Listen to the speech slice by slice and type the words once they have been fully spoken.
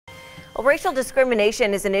Well, racial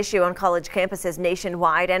discrimination is an issue on college campuses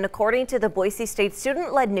nationwide, and according to the Boise State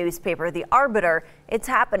student-led newspaper, The Arbiter, it's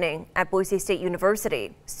happening at Boise State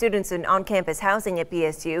University. Students in on-campus housing at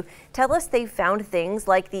BSU tell us they found things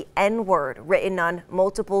like the N-word written on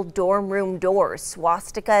multiple dorm room doors,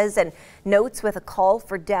 swastikas, and notes with a call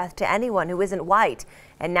for death to anyone who isn't white.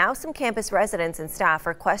 And now some campus residents and staff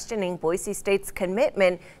are questioning Boise State's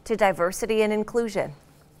commitment to diversity and inclusion.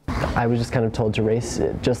 I was just kind of told to erase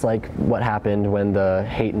it, just like what happened when the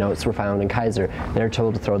hate notes were found in Kaiser. They were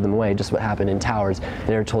told to throw them away, just what happened in Towers.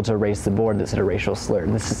 They were told to erase the board that said a racial slur.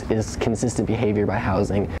 This is consistent behavior by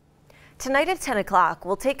housing. Tonight at 10 o'clock,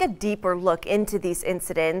 we'll take a deeper look into these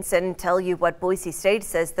incidents and tell you what Boise State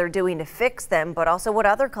says they're doing to fix them, but also what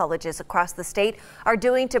other colleges across the state are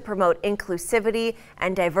doing to promote inclusivity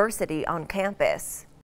and diversity on campus.